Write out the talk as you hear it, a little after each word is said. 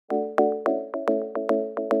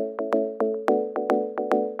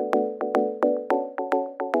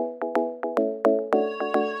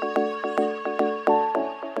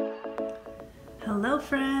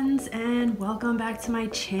friends, and welcome back to my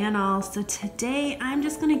channel. So today I'm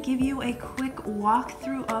just going to give you a quick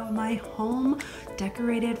walkthrough of my home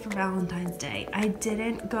decorated for Valentine's Day. I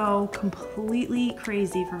didn't go completely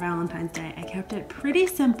crazy for Valentine's Day. I kept it pretty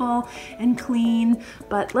simple and clean,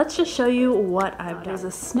 but let's just show you what I've done. It was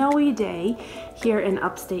a snowy day here in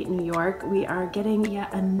upstate New York. We are getting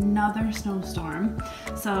yet another snowstorm,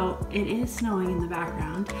 so it is snowing in the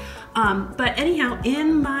background. But anyhow,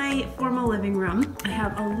 in my formal living room, I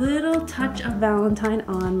have a little touch of Valentine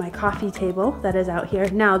on my coffee table that is out here.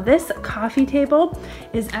 Now, this coffee table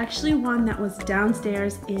is actually one that was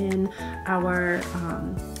downstairs in our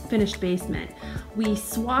finished basement. We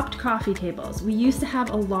swapped coffee tables. We used to have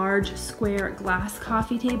a large square glass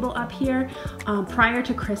coffee table up here prior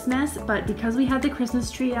to Christmas, but because we had the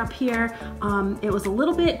Christmas tree up here, it was a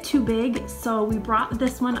little bit too big, so we brought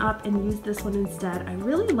this one up and used this one instead. I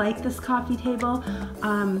really like this coffee table.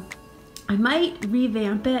 I might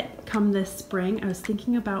revamp it come this spring. I was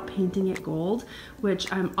thinking about painting it gold, which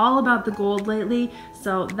I'm all about the gold lately,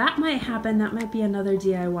 so that might happen. That might be another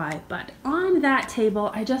DIY. But on that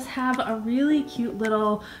table, I just have a really cute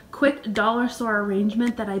little quick dollar store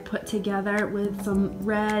arrangement that I put together with some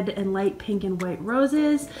red and light pink and white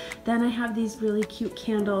roses. Then I have these really cute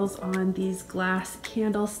candles on these glass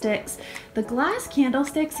candlesticks. The glass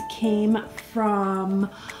candlesticks came from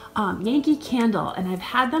Yankee Candle, and I've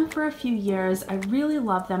had them for a few years. I really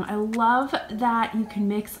love them. I love that you can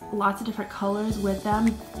mix lots of different colors with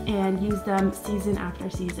them and use them season after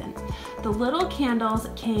season. The little candles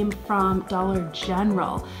came from Dollar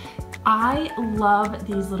General. I love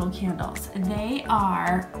these little candles. They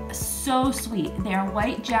are so sweet. They are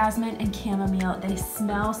white jasmine and chamomile. They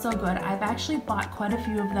smell so good. I've actually bought quite a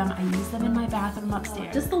few of them. I use them in my bathroom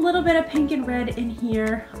upstairs. Just a little bit of pink and red in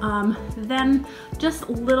here. Then just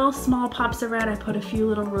little small pops of red. I put a few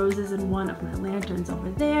little roses in one of my lanterns over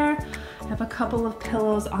there. I have a couple of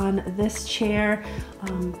pillows on this chair.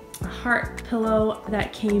 A heart pillow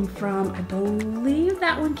that came from, I believe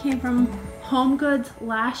that one came from Home Goods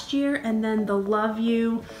last year, and then the Love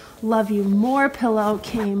You More pillow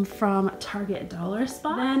came from Target Dollar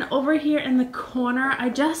Spot. Then over here in the corner, I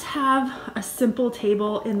just have a simple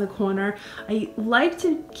table in the corner. I like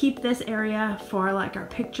to keep this area for like our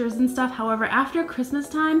pictures and stuff. However, after Christmas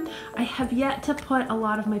time, I have yet to put a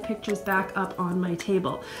lot of my pictures back up on my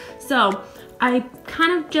table. So I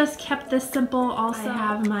kind of just kept this simple. Also, I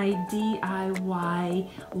have my DIY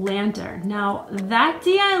lantern. Now, that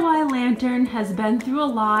DIY lantern has been through a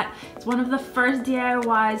lot. It's one of the first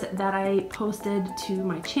DIYs that I posted to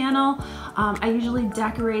my channel. I usually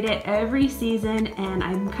decorate it every season, and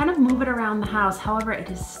I kind of move it around the house. However,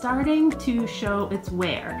 it is starting to show its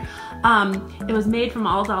wear. It was made from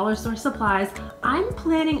all dollar store supplies. I'm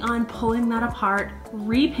planning on pulling that apart,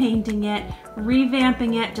 repainting it,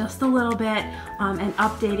 revamping it just a little bit, and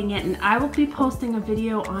updating it, and I will be posting a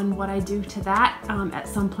video on what I do to that at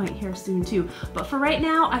some point here soon too. But for right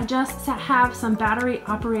now, I just have some battery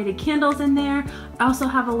operated candles in there. I also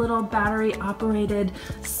have a little battery operated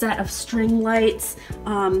set of string lights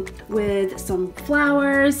with some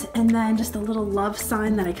flowers, and then just a little love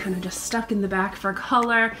sign that I kind of just stuck in the back for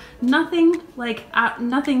color. Nothing like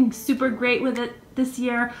nothing super great with it this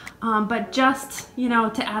year, but just, you know,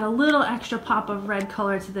 to add a little extra pop of red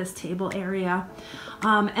color to this table area.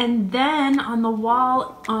 And then on the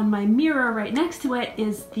wall on my mirror right next to it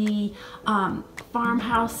is the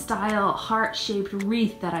Farmhouse style heart-shaped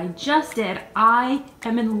wreath that I just did. I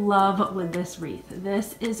am in love with this wreath.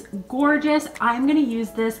 This is gorgeous. I'm gonna use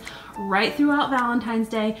this right throughout Valentine's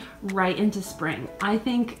Day, right into spring. I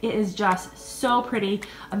think it is just so pretty.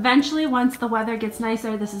 Eventually, once the weather gets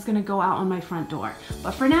nicer, this is gonna go out on my front door.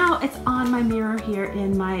 But for now, it's on my mirror here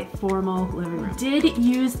in my formal living room. Did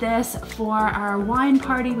use this for our wine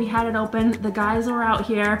party. We had it open. The guys were out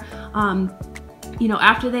here. You know,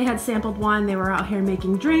 after they had sampled wine, they were out here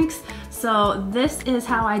making drinks. So this is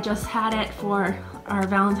how I just had it for our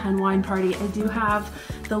Valentine wine party. I do have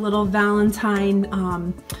the little Valentine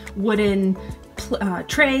wooden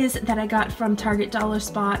trays that I got from Target Dollar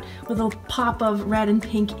Spot with a pop of red and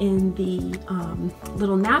pink in the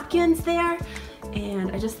little napkins there.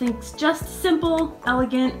 And I just think it's just simple,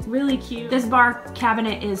 elegant, really cute. This bar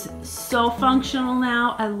cabinet is so functional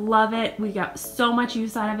now. I love it. We got so much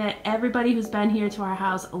use out of it. Everybody who's been here to our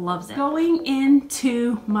house loves it. Going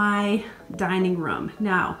into my dining room.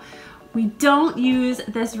 Now, We don't use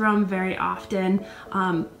this room very often.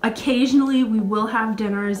 Occasionally we will have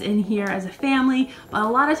dinners in here as a family, but a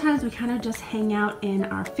lot of times we kind of just hang out in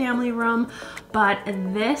our family room. But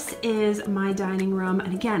this is my dining room.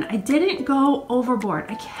 And again, I didn't go overboard.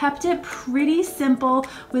 I kept it pretty simple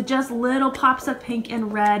with just little pops of pink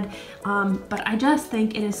and red. But I just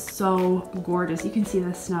think it is so gorgeous. You can see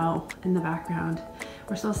the snow in the background.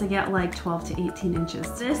 We're supposed to get like 12 to 18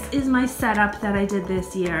 inches. This is my setup that I did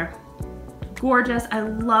this year. Gorgeous. I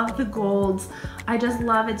love the golds. I just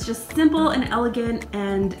love it's just simple and elegant,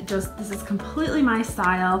 and just this is completely my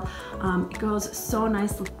style. It goes so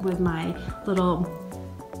nice with my little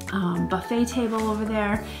buffet table over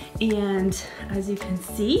there. And as you can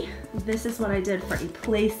see, this is what I did for a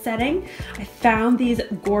place setting. I found these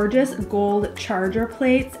gorgeous gold charger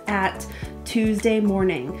plates at Tuesday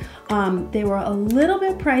Morning. They were a little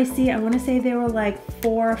bit pricey. I want to say they were like $4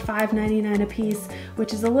 or $5.99 a piece,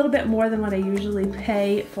 which is a little bit more than what I usually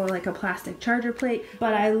pay for like a plastic charger plate.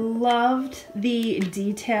 But I loved the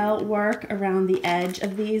detail work around the edge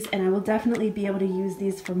of these, and I will definitely be able to use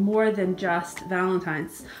these for more than just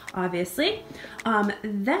Valentine's, obviously.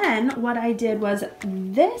 Then what I did was,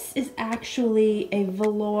 this is actually a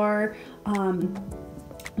velour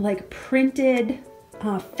like printed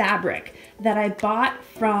fabric that I bought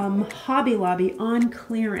from Hobby Lobby on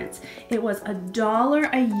clearance. It was $1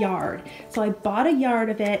 a yard. So I bought a yard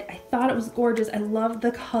of it. I thought it was gorgeous. I loved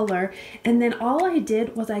the color. And then all I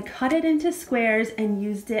did was I cut it into squares and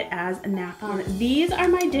used it as a napkin. These are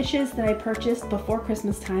my dishes that I purchased before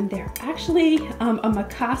Christmas time. They're actually a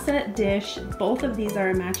Mikasa dish. Both of these are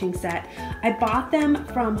a matching set. I bought them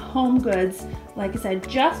from Home Goods, like I said,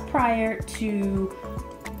 just prior to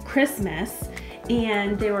Christmas.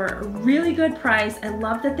 And they were a really good price. I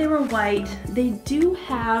love that they were white. They do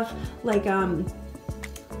have like a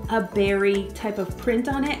berry type of print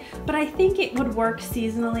on it, but I think it would work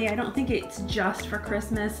seasonally. I don't think it's just for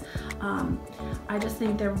Christmas. I just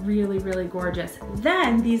think they're really, really gorgeous.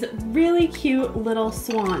 Then these really cute little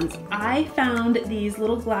swans. I found these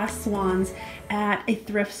little glass swans at a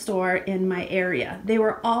thrift store in my area. They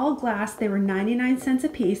were all glass. They were 99 cents a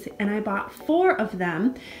piece, and I bought 4 of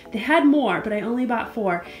them. They had more, but I only bought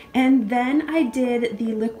 4. And then I did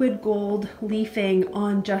the liquid gold leafing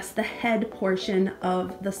on just the head portion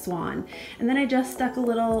of the swan. And then I just stuck a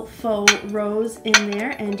little faux rose in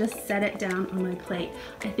there and just set it down on my plate.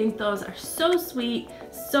 I think those are so sweet,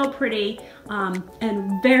 so pretty,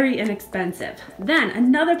 and very inexpensive. Then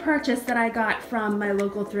another purchase that I got from my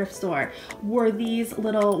local thrift store were these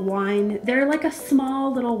little wine, they're like a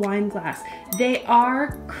small little wine glass. They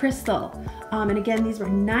are crystal. And again, these were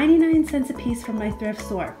 99 cents a piece from my thrift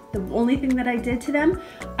store. The only thing that I did to them,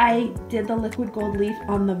 I did the liquid gold leaf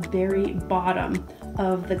on the very bottom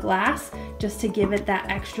of the glass, just to give it that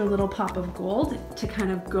extra little pop of gold to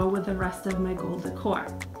kind of go with the rest of my gold decor.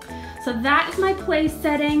 So that is my place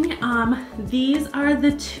setting. These are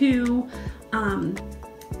the two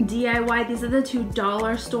DIY, these are the 2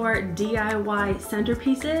 dollar store DIY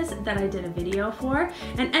centerpieces that I did a video for.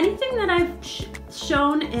 And anything that I've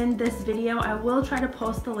shown in this video, I will try to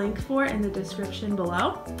post the link for in the description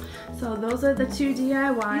below. So those are the 2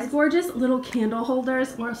 DIYs. These gorgeous little candle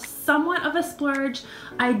holders were somewhat of a splurge.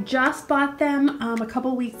 I just bought them a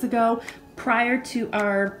couple weeks ago, prior to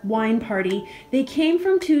our wine party. They came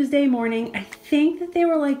from Tuesday Morning. I think that they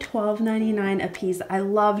were like $12.99 a piece. I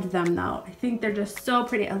loved them though. I think they're just so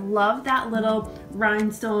pretty. I love that little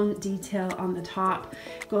rhinestone detail on the top.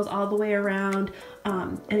 It goes all the way around.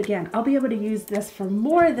 And again, I'll be able to use this for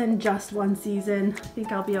more than just one season. I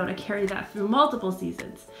think I'll be able to carry that through multiple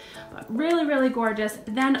seasons. But really, really gorgeous.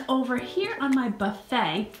 Then over here on my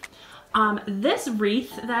buffet, this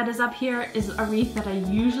wreath that is up here is a wreath that I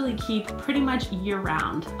usually keep pretty much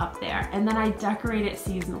year-round up there, and then I decorate it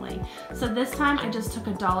seasonally. So this time I just took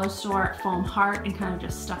a dollar store foam heart and kind of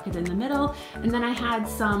just stuck it in the middle, and then I had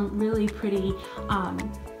some really pretty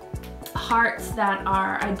hearts that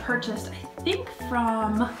I purchased,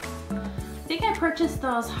 I purchased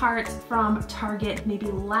those hearts from Target maybe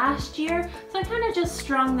last year. So I kind of just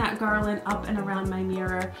strung that garland up and around my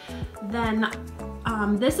mirror. Then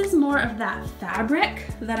this is more of that fabric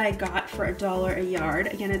that I got for $1 a yard.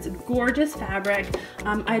 Again, it's a gorgeous fabric.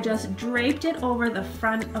 I just draped it over the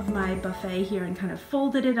front of my buffet here and kind of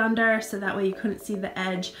folded it under so that way you couldn't see the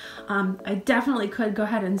edge. I definitely could go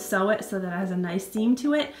ahead and sew it so that it has a nice seam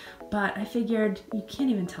to it, but I figured you can't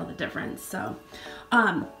even tell the difference. So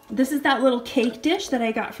This is that little cake dish that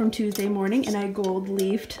I got from Tuesday morning, and I gold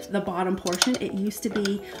leafed the bottom portion. It used to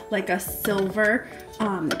be like a silver,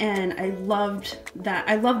 and I loved that.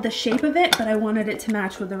 I loved the shape of it, but I wanted it to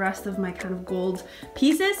match with the rest of my kind of gold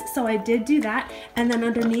pieces, so I did do that. And then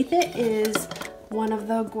underneath it is one of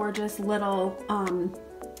the gorgeous little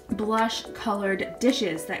blush colored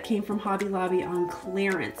dishes that came from Hobby Lobby on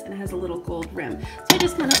clearance, and it has a little gold rim. So I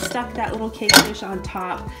just kind of stuck that little cake dish on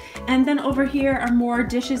top. And then over here are more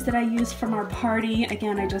dishes that I used from our party.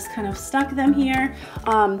 Again, I just kind of stuck them here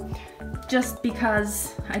just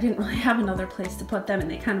because I didn't really have another place to put them,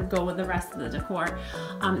 and they kind of go with the rest of the decor.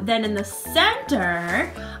 Then in the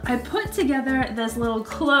center, I put together this little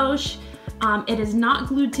cloche. It is not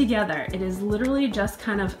glued together. It is literally just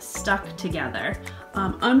kind of stuck together.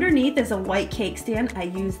 Underneath is a white cake stand. I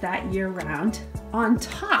use that year round. On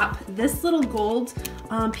top, this little gold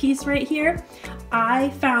piece right here, I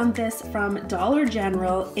found this from Dollar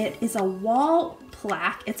General. It is a wall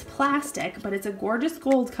plaque. It's plastic, but it's a gorgeous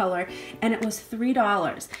gold color, and it was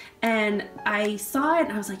 $3. And I saw it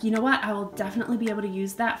and I was like, you know what? I will definitely be able to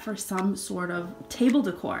use that for some sort of table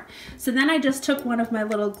decor. So then I just took one of my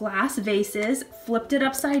little glass vases, flipped it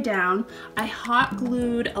upside down. I hot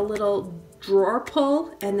glued a little drawer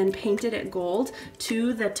pull and then painted it gold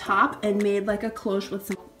to the top and made like a cloche with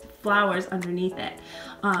some flowers underneath it.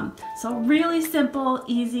 So really simple,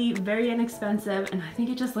 easy, very inexpensive, and I think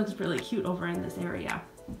it just looks really cute over in this area.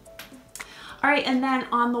 All right, and then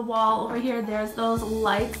on the wall over here, there's those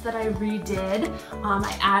lights that I redid.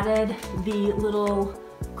 I added the little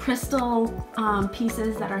crystal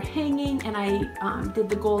pieces that are hanging, and I did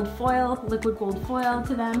the gold foil, liquid gold foil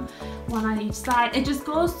to them, one on each side. It just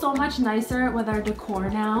goes so much nicer with our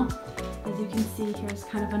decor now. As you can see, here's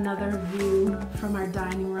kind of another view from our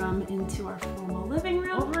dining room into our formal living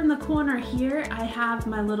room. Over in the corner here, I have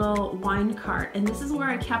my little wine cart, and this is where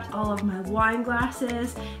I kept all of my wine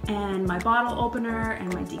glasses and my bottle opener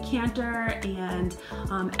and my decanter and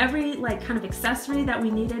every like kind of accessory that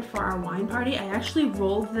we needed for our wine party. I actually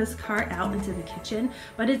rolled this cart out into the kitchen,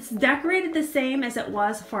 but it's decorated the same as it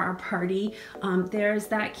was for our party. There's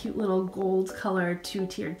that cute little gold colored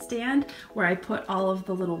two-tiered stand where I put all of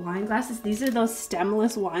the little wine glasses. These are those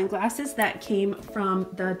stemless wine glasses that came from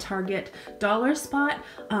the Target dollar spot.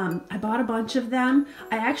 I bought a bunch of them.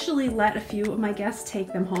 I actually let a few of my guests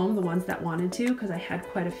take them home, the ones that wanted to, because I had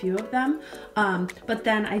quite a few of them. But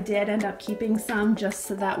then I did end up keeping some just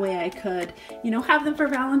so that way I could, you know, have them for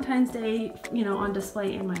Valentine's Day, you know, on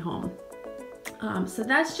display in my home. So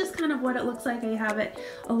that's just kind of what it looks like. I have it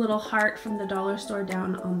a little heart from the dollar store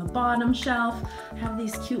down on the bottom shelf. I have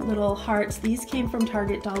these cute little hearts. These came from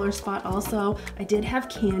Target dollar spot also. I did have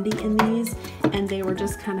candy in these, and they were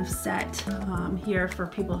just kind of set here for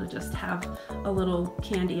people to just have a little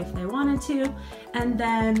candy if they wanted to. And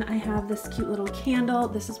then I have this cute little candle.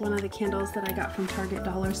 This is one of the candles that I got from Target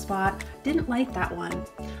dollar spot. Didn't like that one.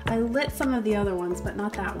 I lit some of the other ones, but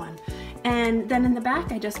not that one. And then in the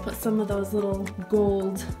back, I just put some of those little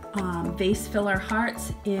gold vase filler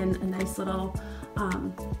hearts in a nice little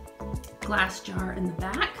glass jar in the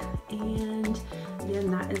back. And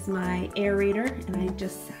again, that is my aerator, and I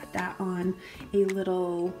just sat that on a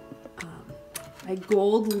little, I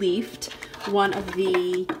gold leafed one of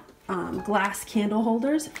the glass candle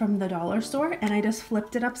holders from the dollar store, and I just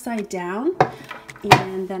flipped it upside down,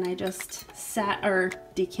 and then I just sat our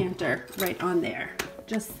decanter right on there.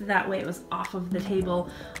 Just that way it was off of the table,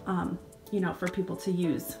 you know, for people to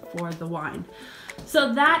use for the wine.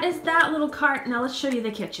 So that is that little cart. Now let's show you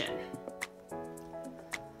the kitchen.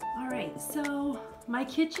 All right, so my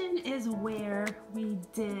kitchen is where we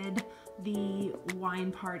did the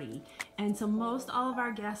wine party. And so most all of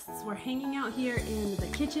our guests were hanging out here in the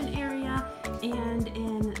kitchen area and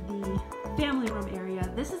in the family room area.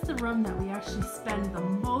 This is the room that we actually spend the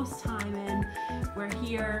most time in. We're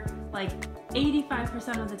here like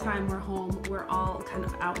 85% of the time we're home. We're all kind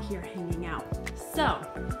of out here hanging out. So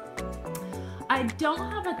I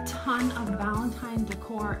don't have a ton of Valentine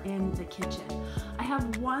decor in the kitchen. I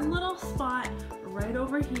have one little spot right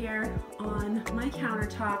over here on my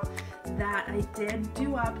countertop that I did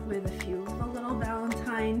do up with a few of the little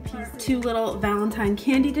Valentine pieces. Two little Valentine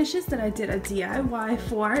candy dishes that I did a DIY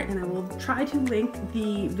for, and I will try to link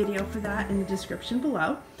the video for that in the description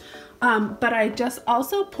below. But I just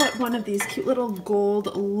also put one of these cute little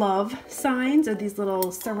gold love signs, or these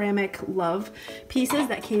little ceramic love pieces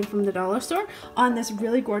that came from the dollar store, on this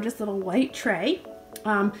really gorgeous little white tray.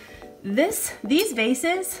 These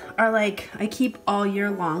vases are like, I keep all year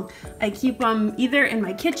long. I keep them either in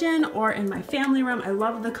my kitchen or in my family room. I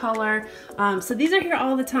love the color. So these are here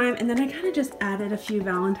all the time, and then I kind of just added a few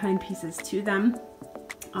Valentine pieces to them.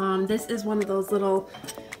 This is one of those little,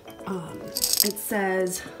 it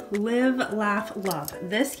says live, laugh, love.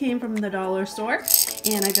 This came from the dollar store,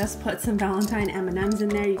 and I just put some Valentine M&Ms in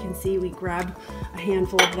there. You can see we grab a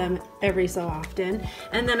handful of them every so often.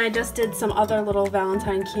 And then I just did some other little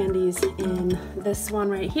Valentine candies in this one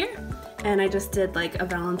right here. And I just did like a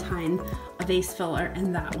Valentine vase filler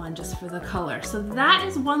in that one just for the color. So that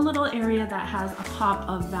is one little area that has a pop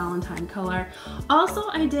of Valentine color. Also,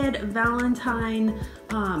 I did Valentine,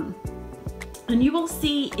 and you will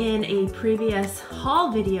see in a previous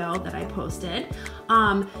haul video that I posted,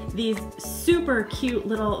 these super cute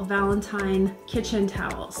little Valentine kitchen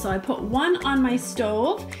towels. So I put one on my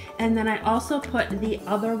stove, and then I also put the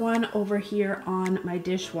other one over here on my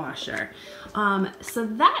dishwasher. So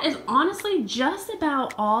that is honestly just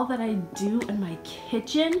about all that I do in my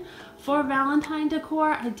kitchen for Valentine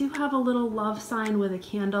decor. I do have a little love sign with a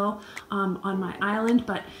candle on my island,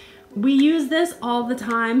 but we use this all the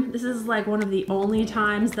time. This is like one of the only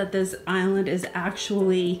times that this island is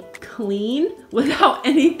actually clean without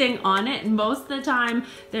anything on it. And most of the time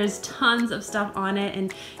there's tons of stuff on it,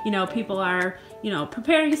 and you know, people are, you know,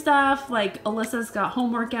 preparing stuff. Like Alyssa's got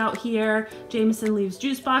homework out here, Jameson leaves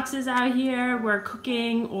juice boxes out here, we're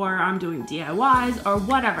cooking, or I'm doing DIYs or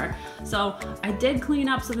whatever. So I did clean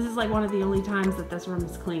up, so this is like one of the only times that this room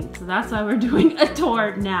is clean. So that's why we're doing a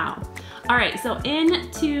tour now. All right, so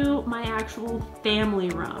into my actual family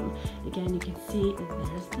room. Again, you can see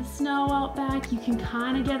there's the snow out back. You can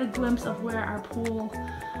kind of get a glimpse of where our pool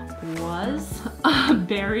was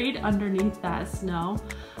buried underneath that snow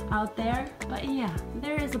out there. But yeah,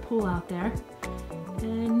 there is a pool out there.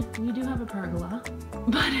 And we do have a pergola,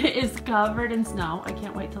 but it is covered in snow. I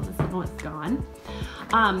can't wait till the snow is gone.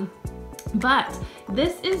 But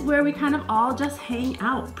this is where we kind of all just hang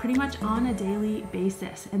out pretty much on a daily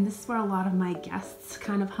basis. And this is where a lot of my guests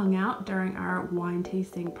kind of hung out during our wine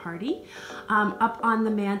tasting party. Up on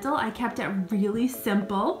the mantle, I kept it really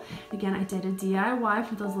simple. Again, I did a DIY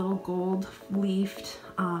for those little gold leafed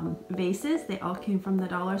vases. They all came from the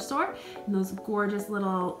dollar store, and those gorgeous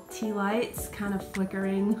little tea lights kind of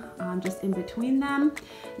flickering just in between them.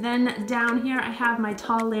 Then down here I have my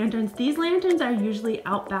tall lanterns. These lanterns are usually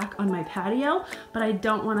out back on my patio, but I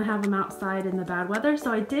don't want to have them outside in the bad weather,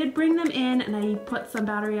 so I did bring them in, and I put some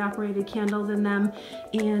battery operated candles in them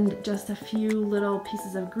and just a few little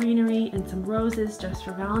pieces of greenery and some roses just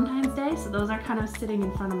for Valentine's Day. So those are kind of sitting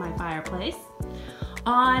in front of my fireplace.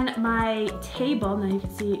 On my table, now you can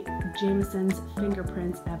see Jameson's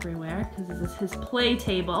fingerprints everywhere because this is his play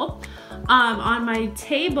table. On my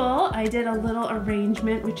table, I did a little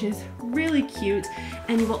arrangement which is really cute,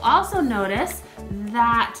 and you will also notice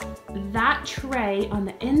that that tray on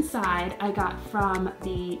the inside I got from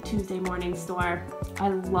the Tuesday morning store. I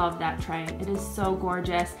love that tray. It is so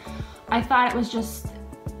gorgeous. I thought it was just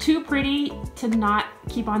too pretty to not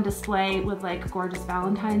keep on display with like gorgeous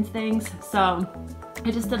Valentine's things, so I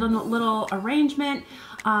just did a little arrangement.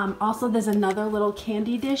 Also, there's another little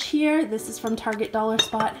candy dish here. This is from Target Dollar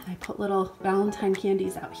Spot, and I put little Valentine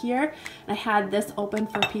candies out here. And I had this open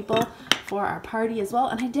for people for our party as well,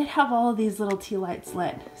 and I did have all of these little tea lights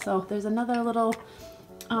lit. So there's another little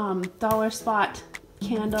Dollar Spot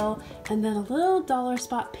candle, and then a little Dollar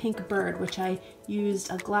Spot pink bird, which I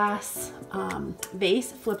used a glass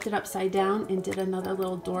vase, flipped it upside down, and did another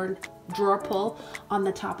little drawer pull on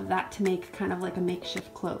the top of that to make kind of like a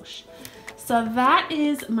makeshift cloche. So that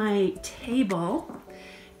is my table.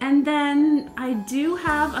 And then I do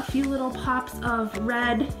have a few little pops of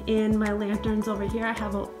red in my lanterns over here. I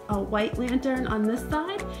have a white lantern on this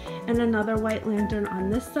side and another white lantern on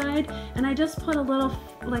this side. And I just put a little,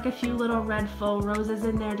 like a few little red faux roses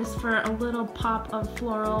in there just for a little pop of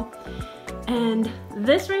floral. And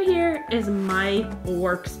this right here is my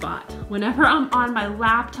work spot. Whenever I'm on my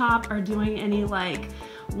laptop or doing any like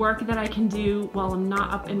work that I can do while I'm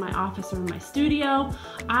not up in my office or in my studio,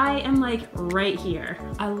 I am like right here.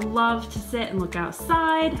 I love to sit and look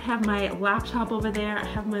outside. I have my laptop over there. I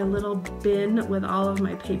have my little bin with all of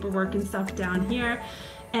my paperwork and stuff down here.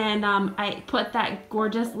 And I put that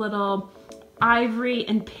gorgeous little ivory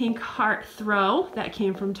and pink heart throw that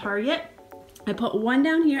came from Target. I put one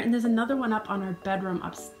down here, and there's another one up on our bedroom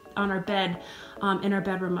in our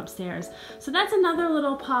bedroom upstairs. So that's another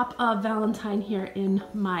little pop of Valentine here in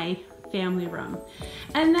my family room.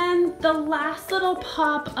 And then the last little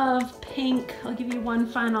pop of pink, I'll give you one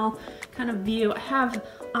final kind of view. I have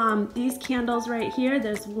these candles right here.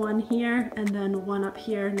 There's one here and then one up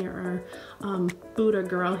here near our Buddha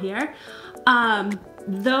girl here.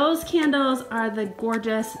 those candles are the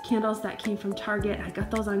gorgeous candles that came from Target. I got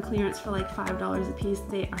those on clearance for like $5 a piece.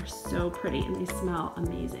 They are so pretty and they smell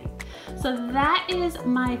amazing. So that is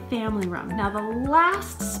my family room. Now the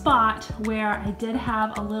last spot where I did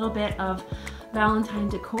have a little bit of Valentine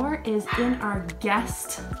decor is in our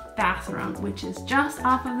guest bathroom, which is just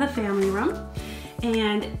off of the family room.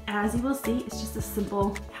 And as you will see, it's just a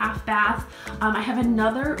simple half bath. I have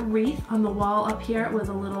another wreath on the wall up here with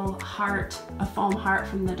a little heart, a foam heart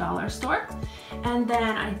from the dollar store. And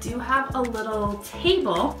then I do have a little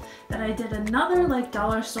table that I did another like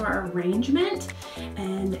dollar store arrangement.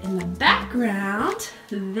 And in the background,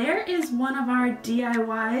 there is one of our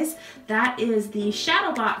DIYs. That is the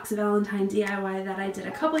Shadow Box Valentine DIY that I did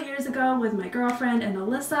a couple years ago with my girlfriend and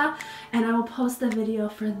Alyssa. And I will post the video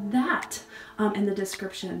for that in the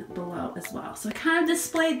description below as well. So I kind of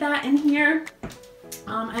displayed that in here.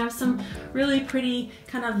 I have some really pretty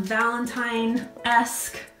kind of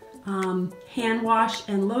Valentine-esque hand wash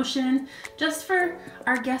and lotion just for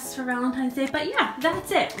our guests for Valentine's Day. But yeah,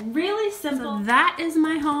 that's it. Really simple. So that is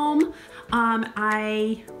my home.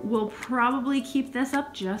 I will probably keep this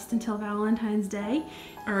up just until Valentine's Day,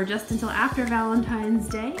 or just until after Valentine's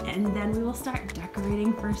Day, and then we will start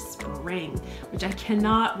decorating for spring, which I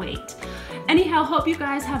cannot wait. Anyhow, hope you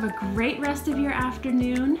guys have a great rest of your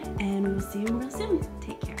afternoon, and we will see you real soon.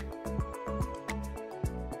 Take care.